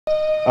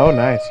Oh,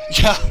 nice.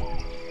 Yeah.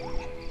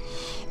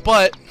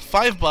 But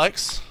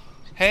 $5.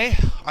 Hey,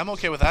 I'm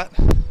okay with that.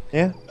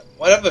 Yeah.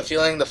 I have a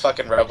feeling the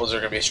fucking rebels are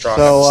gonna be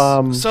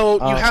strong. So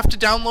you have to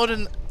download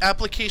an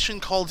application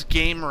called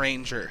Game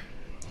Ranger,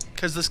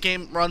 because this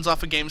game runs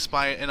off of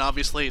GameSpy, and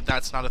obviously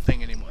that's not a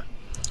thing anymore.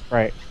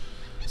 Right.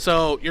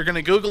 So you're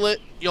gonna Google it.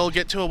 You'll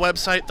get to a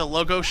website. The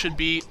logo should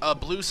be a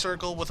blue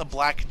circle with a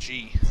black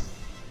G.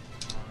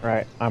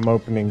 Right. I'm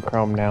opening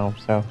Chrome now,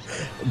 so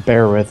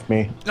bear with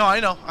me. No, I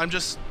know. I'm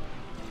just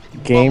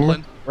Game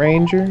bumbling.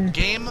 Ranger?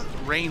 Game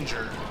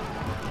Ranger.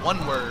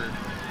 One word.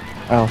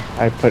 Oh,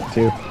 I put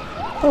 2.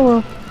 Oh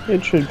well,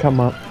 it should come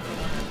up.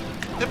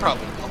 It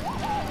probably will.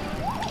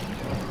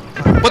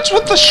 What's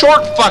with the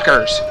short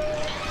fuckers?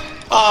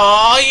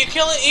 Aw, you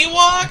killing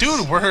Ewoks?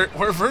 Dude,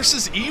 we're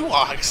versus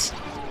Ewoks.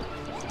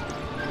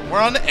 We're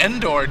on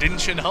Endor,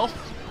 didn't you know?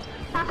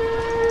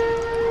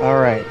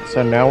 Alright,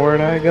 so now where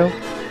do I go?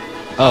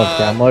 Oh,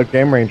 download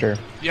Game Ranger.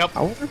 Yep.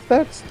 I wonder if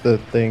that's the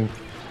thing.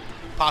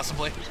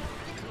 Possibly.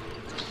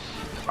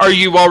 Are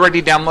you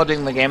already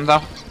downloading the game,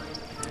 though?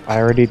 I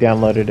already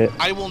downloaded it.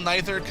 I will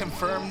neither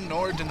confirm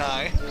nor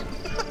deny.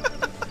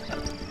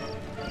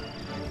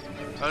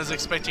 I was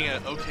expecting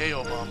an okay,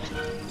 Obama.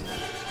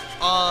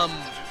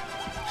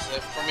 So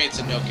for me, it's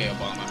a no-K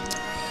Obama.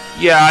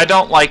 Yeah, I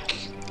don't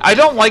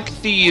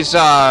like these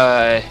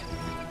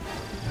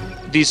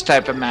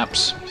type of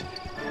maps.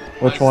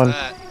 Which one?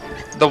 That?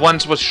 The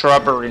ones with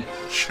shrubbery.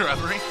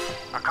 Shrubbery?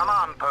 A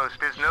command post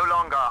is no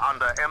longer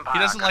under Empire He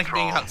doesn't like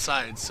control. being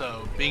outside,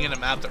 so being in a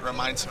map that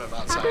reminds him of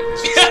outside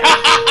is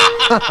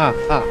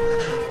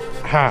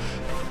Ha!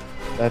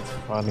 That's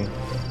funny.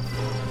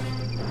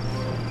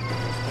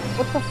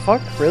 What the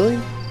fuck, really?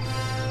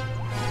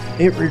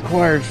 It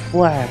requires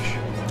flash.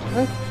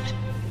 What?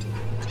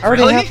 I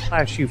already Really? have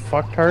flash, you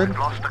fucktard.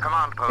 Lost a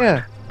command post.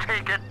 Yeah.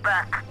 Take it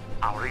back.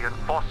 Our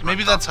reinforcements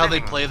Maybe that's are how they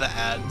bidding. play the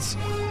ads.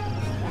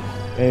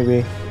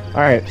 Maybe.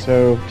 Alright,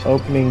 so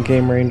opening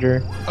Game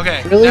Ranger.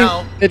 Okay, Really?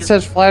 now... It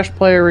says Flash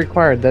Player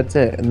required, that's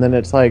it. And then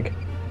it's like,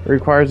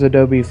 requires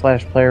Adobe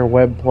Flash Player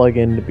web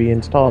plugin to be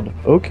installed.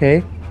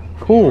 Okay,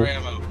 cool. More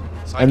ammo.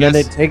 So I And then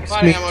guess- it takes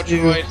Body me ammo to...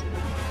 droid.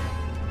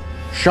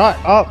 Shut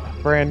up,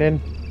 Brandon.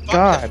 Fuck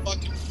God. the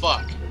fucking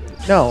fuck.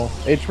 No,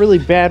 it's really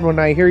bad when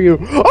I hear you,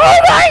 oh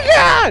my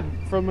god!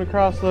 From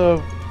across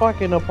the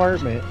fucking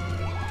apartment.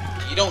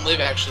 You don't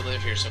actually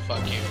live here, so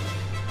fuck you.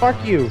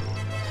 Fuck you.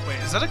 Wait,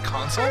 is that a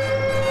console?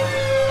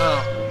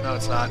 Oh, no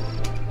it's not.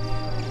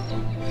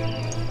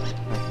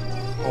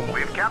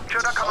 We've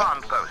captured a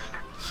command post.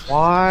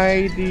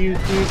 Why do you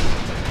keep...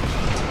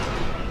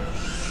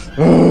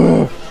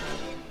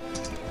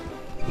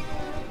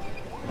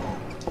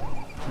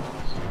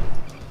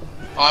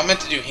 Oh, I meant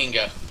to do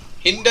Hinga.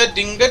 Hinda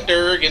Dinga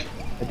Durgan.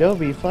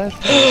 Adobe Flash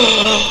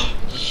Player.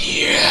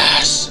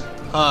 Yes!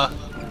 Huh.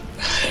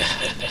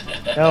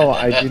 No,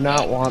 I do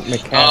not want Oh,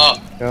 mechanics.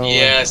 Go away.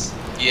 yes,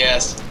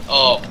 yes.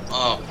 Oh,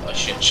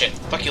 shit.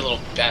 Fuck you, little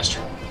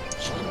bastard.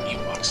 Fucking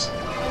Ewoks.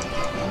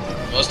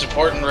 Most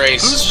important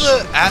race. Who's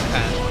the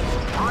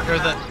AT-PAT? Or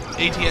the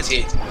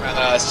ATST,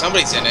 rather.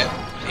 Somebody's in it.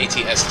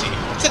 ATST.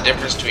 What's the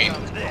difference between?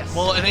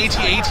 Well, an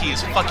AT-AT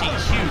is fucking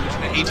huge,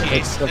 and an AT-ST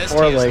It's the is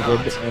four-legged,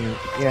 not. and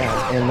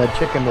yeah, and the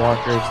chicken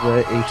walker's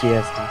the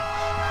ATSD.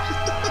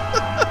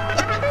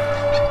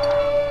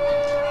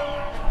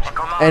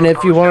 And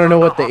if you want to know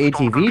what the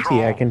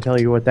ATVT, I can tell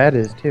you what that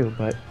is too,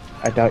 but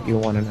I doubt you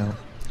want to know.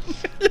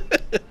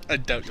 I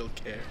doubt you'll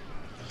care.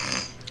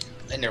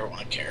 I never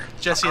want to care.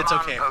 Jesse, it's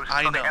okay.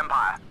 I The know.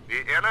 Empire. The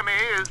enemy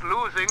is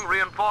losing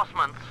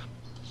reinforcements.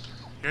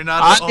 You're not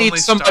the I only need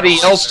somebody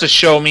Star else to Warser.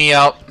 show me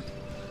out.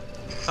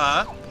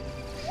 Huh?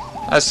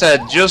 I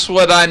said just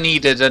what I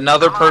needed,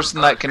 another person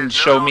that can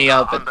show me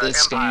up at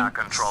this game.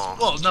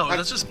 Well, no,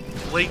 that's just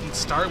blatant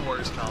Star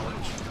Wars knowledge.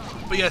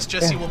 But yes,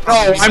 Jesse will No,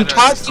 probably be I'm better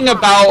at this. talking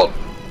about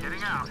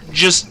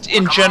just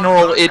in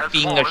general it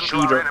being a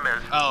shooter.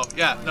 Oh,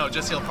 yeah, no,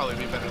 Jesse will probably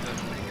be better than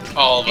me.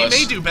 All of He us.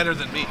 may do better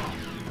than me.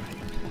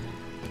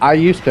 I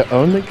used to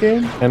own the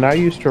game, and I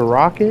used to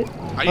rock it.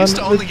 I used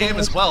to own the game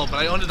as well, but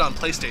I owned it on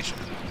PlayStation.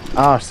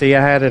 Ah, see,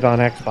 I had it on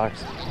Xbox,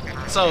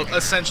 So,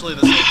 essentially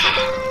the same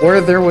thing. where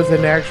there was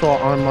an actual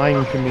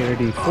online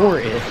community for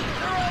it.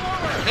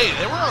 Hey,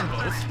 they were on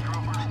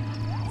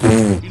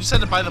both. You just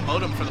had to buy the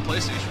modem for the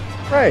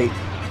PlayStation. Right.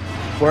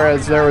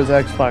 Whereas there was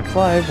Xbox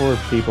Live, where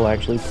people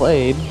actually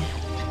played.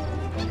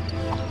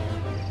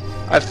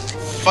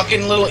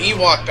 Fucking little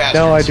Ewok bastards.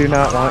 No, I do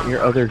not want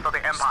your other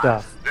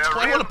stuff. Do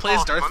I want to play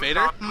as Darth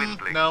Vader?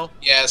 No.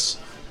 Yes.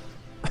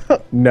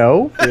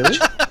 No? Really?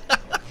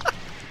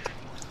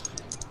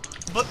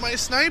 But my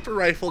sniper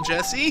rifle,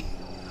 Jesse.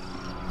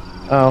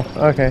 Oh,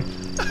 okay.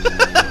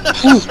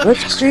 Ooh,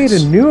 let's create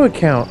a new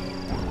account.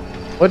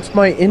 What's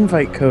my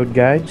invite code,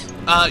 guys?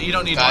 You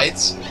don't need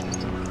Guides. one.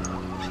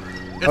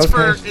 It's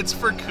Okay. it's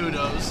for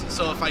kudos.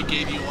 So if I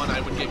gave you one,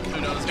 I would get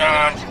kudos. Dun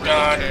I don't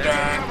dun really care.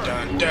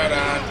 dun dun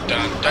dun dun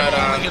dun I'm dun.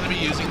 only going to be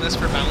using this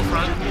for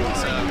Battlefront.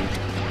 So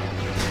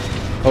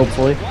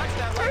Hopefully.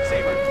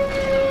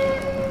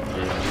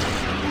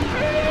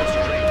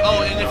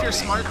 oh, and if you're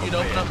you're smart, you'd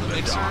open up the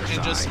mixer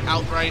and just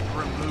outright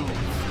remove,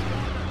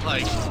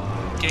 like,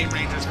 Game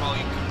Ranger's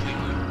volume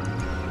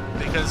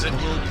completely. Because it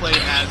will play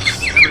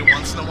ads every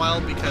once in a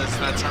while, because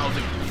that's how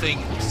the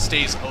thing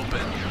stays open.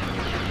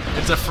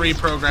 It's a free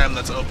program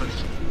that's open.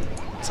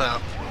 So...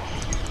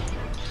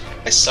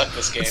 I suck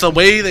this game. It's the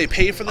way they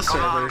pay for the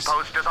servers.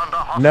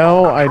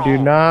 No, I do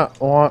not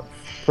want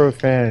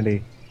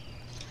profanity.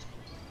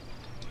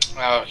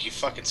 Oh, you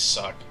fucking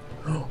suck.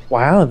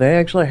 Wow, they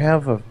actually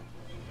have a...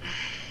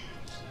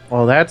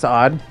 Well, that's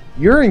odd.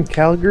 You're in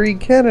Calgary,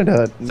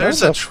 Canada.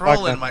 There's a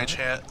troll in my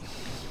chat.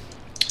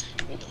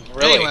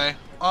 Really? Anyway,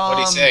 What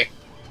do you say?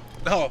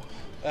 No,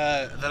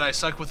 that I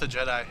suck with a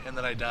Jedi and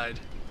that I died.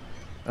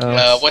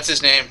 What's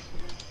his name?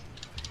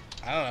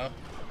 I don't know.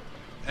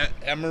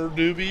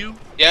 Emerdubu?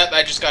 Yep,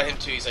 I just got him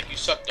too. He's like, you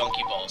suck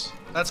donkey balls.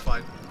 That's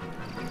fine.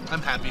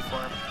 I'm happy for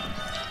him.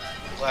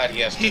 Glad he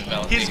has to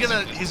develop. He's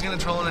gonna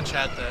troll in a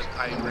chat that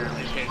I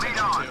rarely pay attention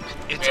to.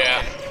 It's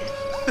okay.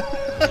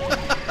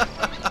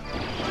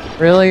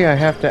 Really? I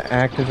have to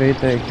activate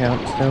the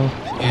account still?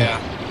 Yeah.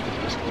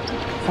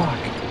 Fuck.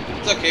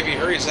 It's okay if he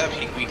hurries up.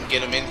 We can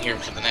get him in here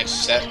for the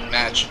next set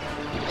match.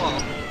 Well,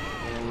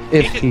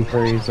 If he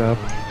hurries up.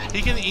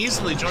 he can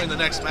easily join the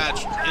next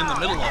match in the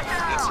middle of it.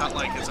 It's not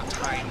like it's a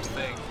timed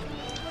thing.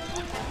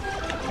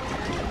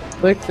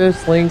 Click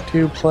this link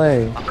to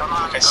play.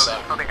 I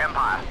suck. I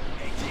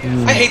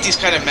hate these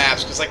kind of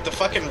maps because, like, the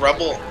fucking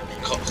rubble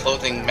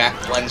clothing map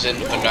blends in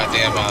with the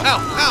goddamn. Ow!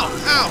 Ow!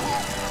 Ow!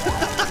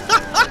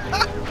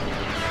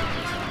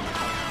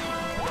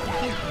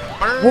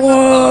 Burn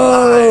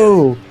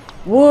Whoa!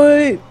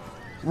 What?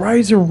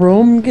 Rise of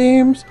Rome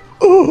games?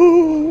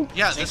 Oh!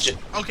 Yeah,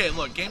 okay,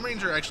 look, Game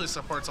Ranger actually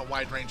supports a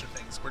wide range of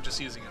things. We're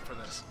just using it for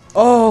this.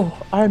 Oh,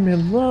 I'm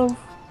in love.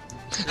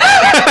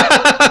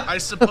 I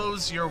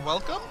suppose you're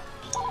welcome?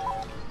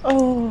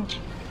 Oh.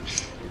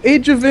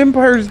 Age of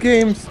Empires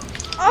games.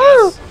 Yes.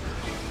 Oh! Yeah,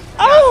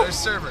 Oh! there's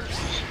servers.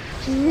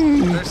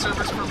 There's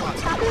servers for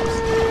lots of things.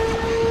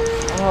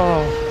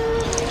 Oh.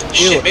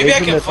 Shit, Ew, maybe I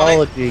Age of can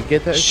Mythology. find.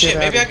 Get that shit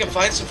Maybe I out can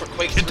find some for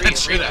Quake Get 3. that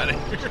shit out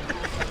of here.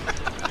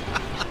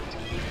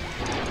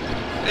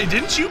 Hey,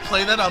 didn't you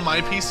play that on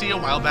my PC a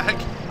while back?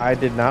 I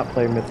did not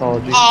play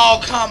Mythology.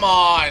 Oh, come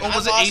on! Or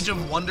was I it lost- Age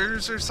of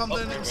Wonders or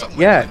something? Yeah,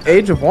 like that.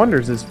 Age of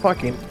Wonders is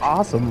fucking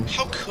awesome.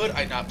 How could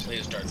I not play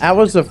as Darth That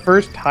was the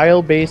first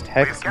tile-based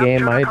hex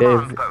game I'd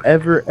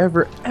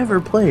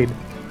ever played.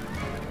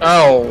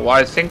 Oh,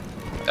 I think...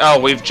 Oh,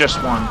 we've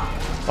just won.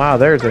 Wow,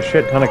 there's a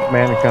shit ton of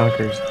Command and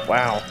Conquers.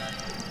 Wow.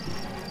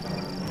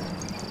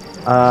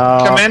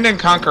 Command and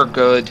Conquer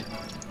good.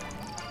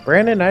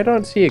 Brandon, I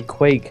don't see a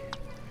Quake.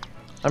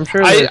 I'm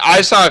sure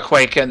I saw a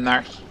Quake in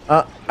there.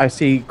 I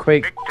see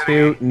Quake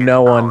 2,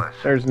 no one.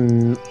 There's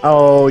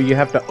oh, you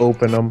have to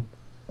open them.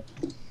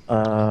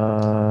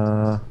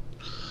 Yeah,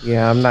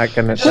 I'm not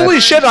gonna... Holy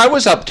shit, I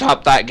was up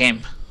top that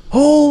game.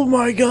 Oh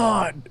my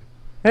god!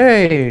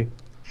 Hey!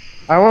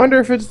 I wonder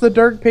if it's the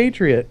Dark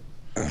Patriot.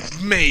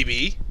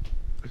 Maybe.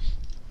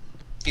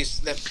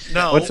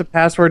 No. What's the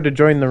password to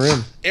join the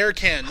room?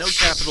 Aircan, no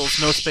capitals,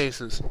 no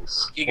spaces.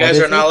 You guys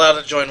What are is not it?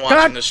 allowed to join watching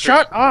God, the stream.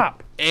 shut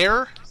up!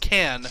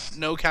 Aircan,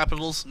 no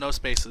capitals, no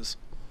spaces.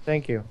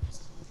 Thank you.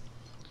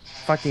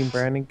 Fucking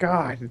Brandon.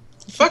 God.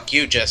 Fuck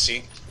you,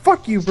 Jesse.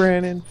 Fuck you,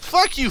 Brandon.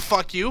 Fuck you,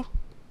 fuck you.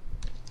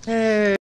 Hey.